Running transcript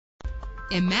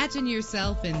Imagine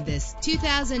yourself in this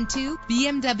 2002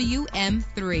 BMW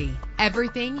M3.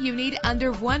 Everything you need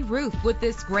under one roof with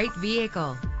this great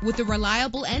vehicle. With a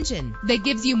reliable engine that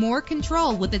gives you more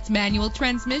control with its manual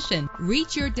transmission.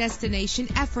 Reach your destination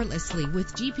effortlessly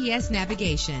with GPS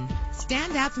navigation.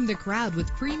 Stand out from the crowd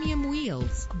with premium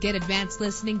wheels. Get advanced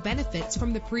listening benefits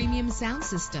from the premium sound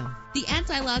system. The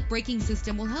anti-lock braking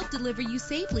system will help deliver you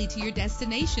safely to your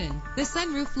destination. The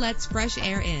sunroof lets fresh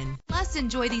air in. Plus,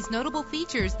 enjoy these notable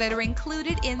features that are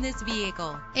included in this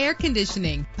vehicle: air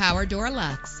conditioning, power door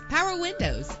locks, power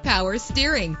windows, power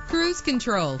steering, cruise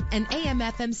control, and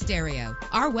AM/FM stereo.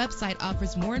 Our website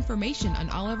offers more information on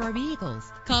all of our vehicles.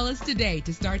 Call us today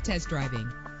to start test driving.